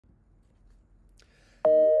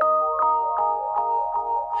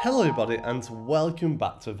Hello everybody and welcome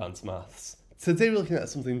back to Advanced Maths. Today we're looking at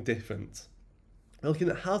something different. We're looking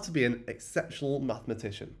at how to be an exceptional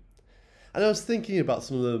mathematician. And I was thinking about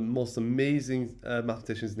some of the most amazing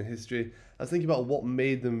mathematicians in history. I was thinking about what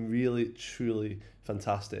made them really, truly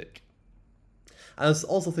fantastic. And I was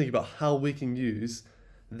also thinking about how we can use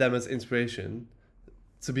them as inspiration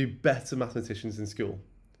to be better mathematicians in school.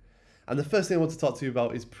 And the first thing I want to talk to you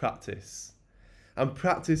about is practice. And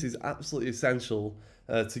practice is absolutely essential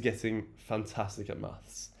to getting fantastic at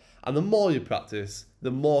maths. And the more you practice,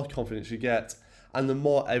 the more confidence you get, and the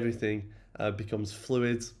more everything becomes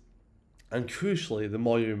fluid. And crucially, the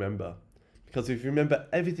more you remember. Because if you remember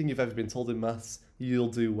everything you've ever been told in maths, you'll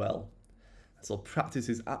do well. So practice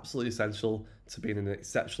is absolutely essential to being an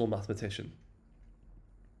exceptional mathematician.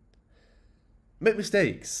 Make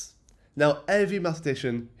mistakes. Now, every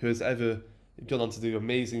mathematician who has ever gone on to do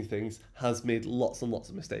amazing things has made lots and lots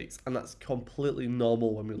of mistakes, and that's completely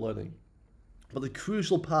normal when we're learning. But the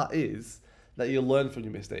crucial part is that you learn from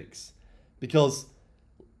your mistakes, because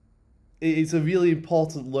it's a really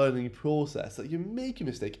important learning process that you make a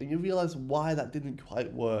mistake and you realize why that didn't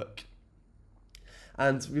quite work.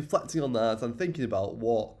 And reflecting on that and thinking about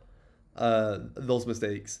what those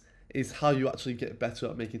mistakes is how you actually get better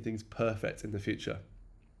at making things perfect in the future.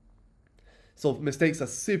 So mistakes are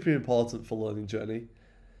super important for learning journey.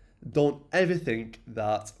 Don't ever think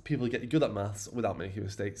that people get good at maths without making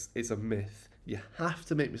mistakes. It's a myth. You have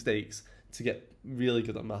to make mistakes to get really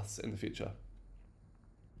good at maths in the future.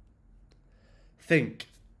 Think.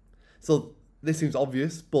 So this seems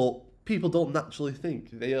obvious, but people don't naturally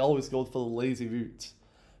think. They always go for the lazy route.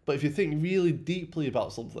 But if you think really deeply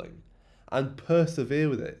about something and persevere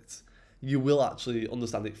with it, you will actually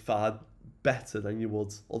understand it far better than you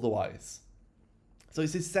would otherwise. So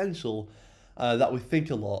it's essential that we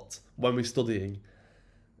think a lot when we're studying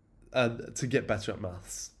to get better at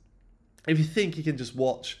maths. If you think you can just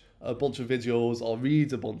watch a bunch of videos or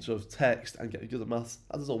read a bunch of text and get good at maths,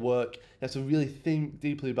 that doesn't work. You have to really think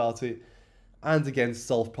deeply about it and again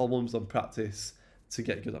solve problems and practice to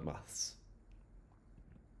get good at maths.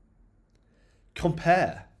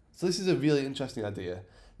 Compare. So this is a really interesting idea,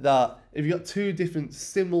 that if you've got two different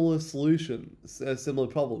similar solutions, similar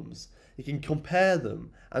problems, you can compare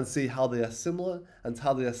them and see how they are similar and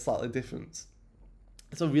how they are slightly different.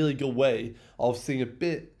 It's a really good way of seeing a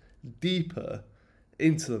bit deeper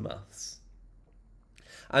into the maths.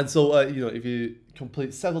 And so, if you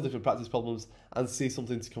complete several different practice problems and see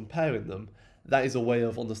something to compare in them, that is a way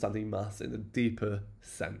of understanding maths in a deeper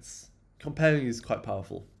sense. Comparing is quite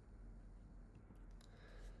powerful.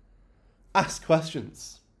 Ask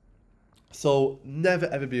questions. So never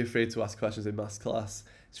ever be afraid to ask questions in maths class.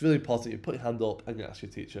 It's really important you put your hand up and you ask your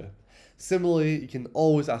teacher. Similarly, you can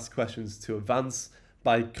always ask questions to Addvance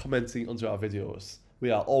by commenting under our videos.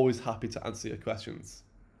 We are always happy to answer your questions.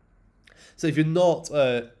 So if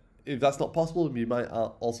that's not possible, you might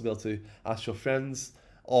also be able to ask your friends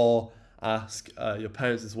or ask your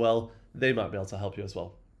parents as well. They might be able to help you as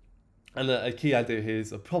well. And a key idea here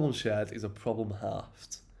is a problem shared is a problem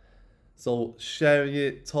halved. So sharing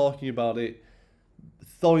it, talking about it,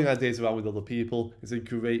 throwing ideas around with other people is a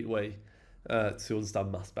great way to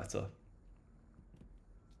understand maths better.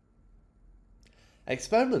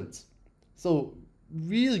 Experiment. So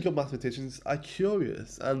really good mathematicians are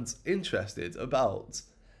curious and interested about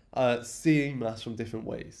seeing maths from different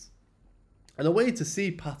ways. And a way to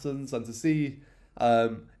see patterns and to see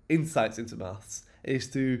insights into maths is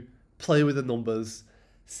to play with the numbers,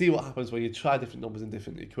 see what happens when you try different numbers in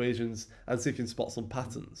different equations, and see if you can spot some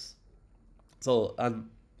patterns. So, and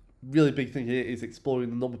really big thing here is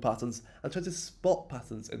exploring the number patterns and trying to spot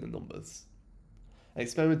patterns in the numbers.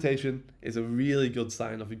 Experimentation is a really good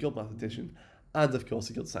sign of a good mathematician and, of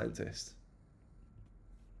course, a good scientist.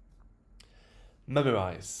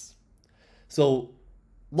 Memorize. So,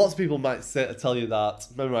 lots of people might tell you that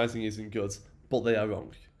memorizing isn't good, but they are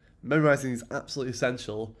wrong. Memorizing is absolutely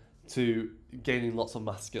essential to gaining lots of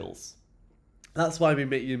math skills. That's why we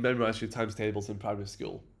make you memorize your times tables in primary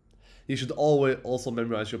school. You should always also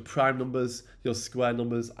memorize your prime numbers, your square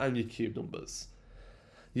numbers, and your cube numbers.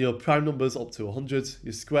 Your prime numbers up to 100,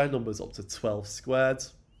 your square numbers up to 12 squared,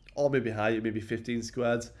 or maybe higher, maybe 15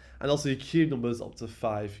 squared, and also your cube numbers up to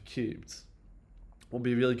 5 cubed. Will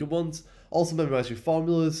be really good ones. Also memorize your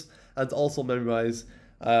formulas, and also memorize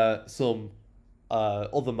some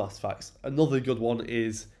other maths facts. Another good one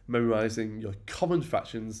is memorizing your common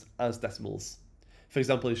fractions as decimals. For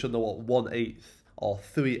example, you should know what 1/8 or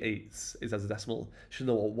 3/8 is as a decimal. You should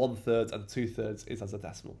know what 1/3 and 2/3 is as a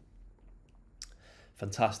decimal.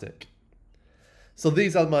 Fantastic. So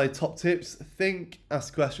these are my top tips. Think,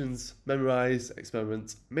 ask questions, memorise,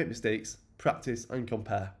 experiment, make mistakes, practice and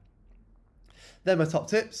compare. They're my top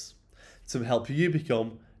tips to help you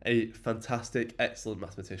become a fantastic, excellent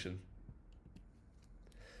mathematician.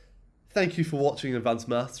 Thank you for watching Advanced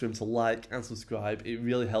Maths. Remember to like and subscribe. It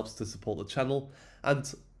really helps to support the channel,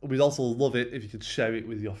 and we'd also love it if you could share it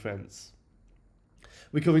with your friends.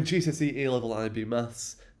 We're covering GCSE, A-Level and IB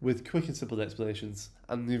Maths with quick and simple explanations,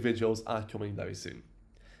 and new videos are coming very soon.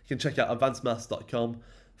 You can check out AddvanceMaths.com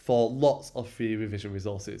for lots of free revision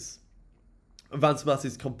resources. Advanced Maths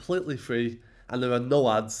is completely free and there are no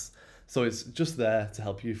ads, so it's just there to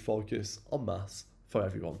help you focus on maths for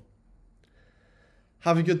everyone.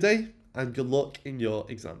 Have a good day and good luck in your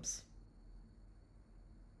exams.